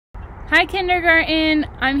Hi kindergarten,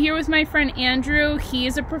 I'm here with my friend Andrew. He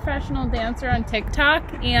is a professional dancer on TikTok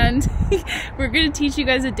and we're going to teach you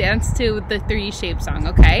guys a dance to the 3D Shape song,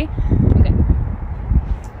 okay? Okay.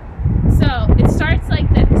 So it starts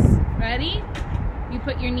like this. Ready? You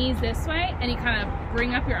put your knees this way and you kind of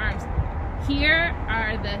bring up your arms. Here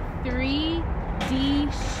are the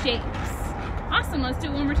 3D shapes. Awesome, let's do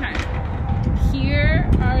it one more time.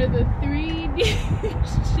 Here are the 3D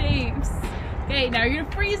shapes. Okay, now you're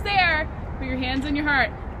gonna freeze there. Put your hands on your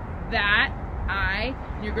heart. That, I,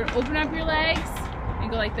 and you're gonna open up your legs and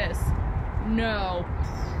go like this. No.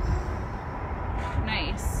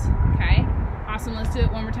 Nice. Okay, awesome. Let's do it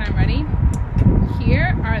one more time. Ready?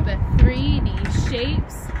 Here are the 3D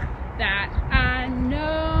shapes that I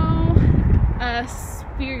know. A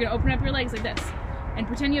sphere. You're gonna open up your legs like this and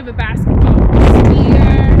pretend you have a basketball.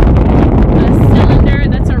 Sphere. A cylinder.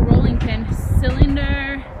 That's our rolling pin.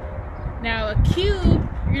 Cylinder. Now a cube,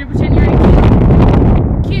 you're gonna pretend you're in a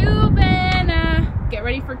cube. Cube and get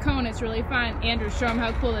ready for cone, it's really fun. Andrew, show them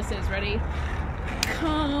how cool this is. Ready?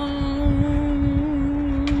 Cone.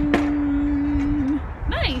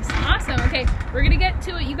 Nice, awesome. Okay, we're gonna get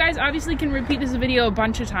to it. You guys obviously can repeat this video a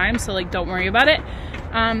bunch of times, so like don't worry about it.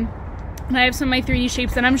 And I have some of my 3D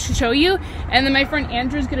shapes that I'm gonna show you, and then my friend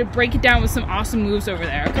Andrew's gonna break it down with some awesome moves over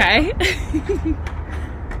there, okay?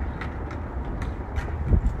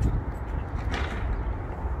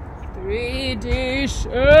 3D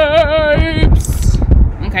shapes.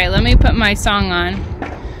 Okay, let me put my song on.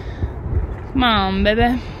 Come on,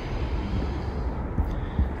 baby.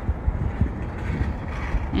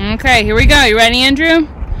 Okay, here we go. You ready, Andrew?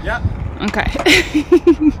 Yep. Okay.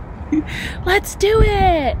 Let's do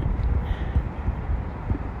it.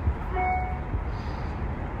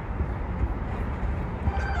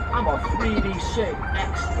 I'm a 3D shape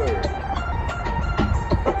expert.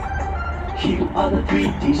 Here are the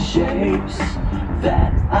 3D shapes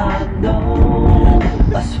that I know.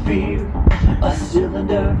 A sphere, a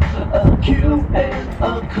cylinder, a cube, and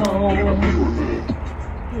a cone.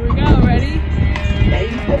 Here we go, ready? A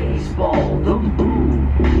baseball, the moon,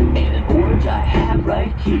 and an orange I have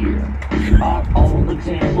right here are all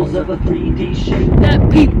examples of a 3D shape that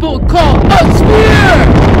people call a sphere!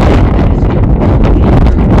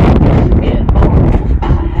 And all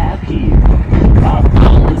I have here are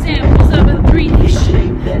all examples of a 3D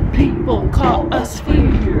shape that people call a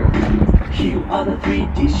sphere. Here are the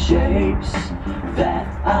 3D shapes that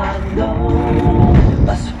I know.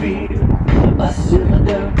 A sphere, a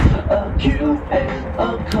cylinder, a cube, and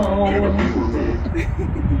a cone.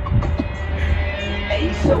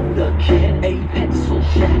 A soda can, a pencil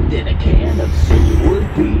shaft, and a can of soup would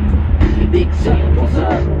be examples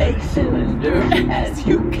of a cylinder, as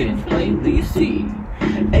you can plainly see.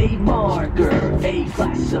 A marker, a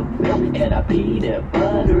glass of milk, and a peanut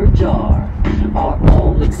butter jar are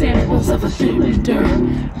all examples of a cylinder.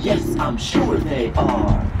 Yes, I'm sure they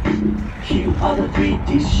are. Here are the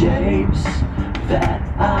 3D shapes that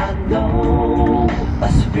I know.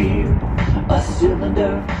 A sphere, a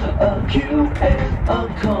cylinder, a cube, and a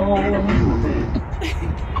cone.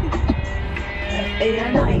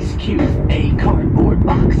 An ice cube, a cardboard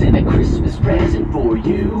box, and a Christmas present for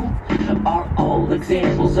you are all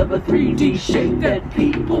examples of a 3D shape that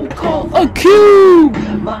people call a cube!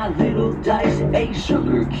 My little dice, a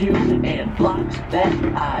sugar cube, and blocks that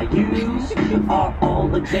I use are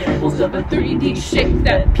all examples of a 3D shape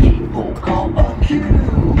that people call a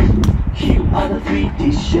cube. Here are the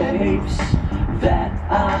 3D shapes that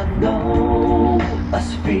I know. A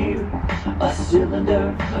sphere, a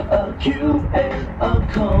cylinder, a cube, and a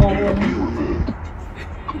cone.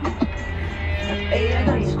 An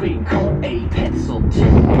ice cream cone, a pencil tip,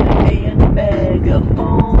 and a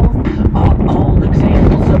megaphone are all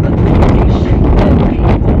examples of a 3D shape that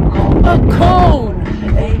people call a cone.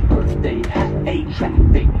 A birthday hat, a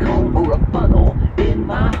traffic cone, or a funnel in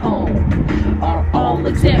my home are all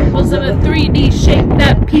examples of a 3D shape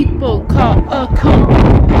that people call a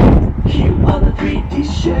cone. Here are the 3D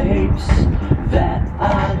shapes that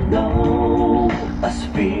I know. A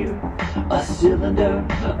sphere, a cylinder,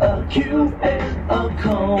 a cube, and a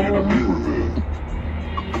cone.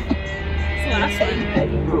 Last one. A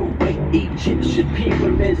paperweight, Egyptian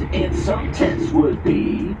pyramids, and some tents would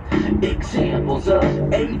be examples of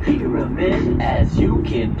a pyramid, as you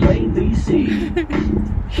can plainly see.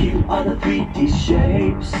 Here are the 3D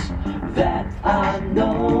shapes that I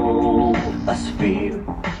know. A sphere,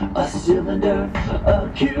 a cylinder,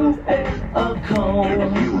 a cube, and a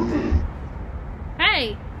cone.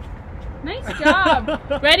 Hey, nice job.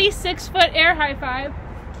 Ready? 6 foot air high five.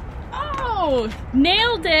 Oh,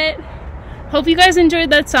 nailed it. Hope you guys enjoyed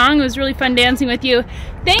that song. It was really fun dancing with you.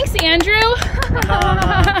 Thanks, Andrew.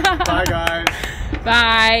 Bye, guys.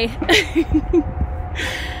 Bye.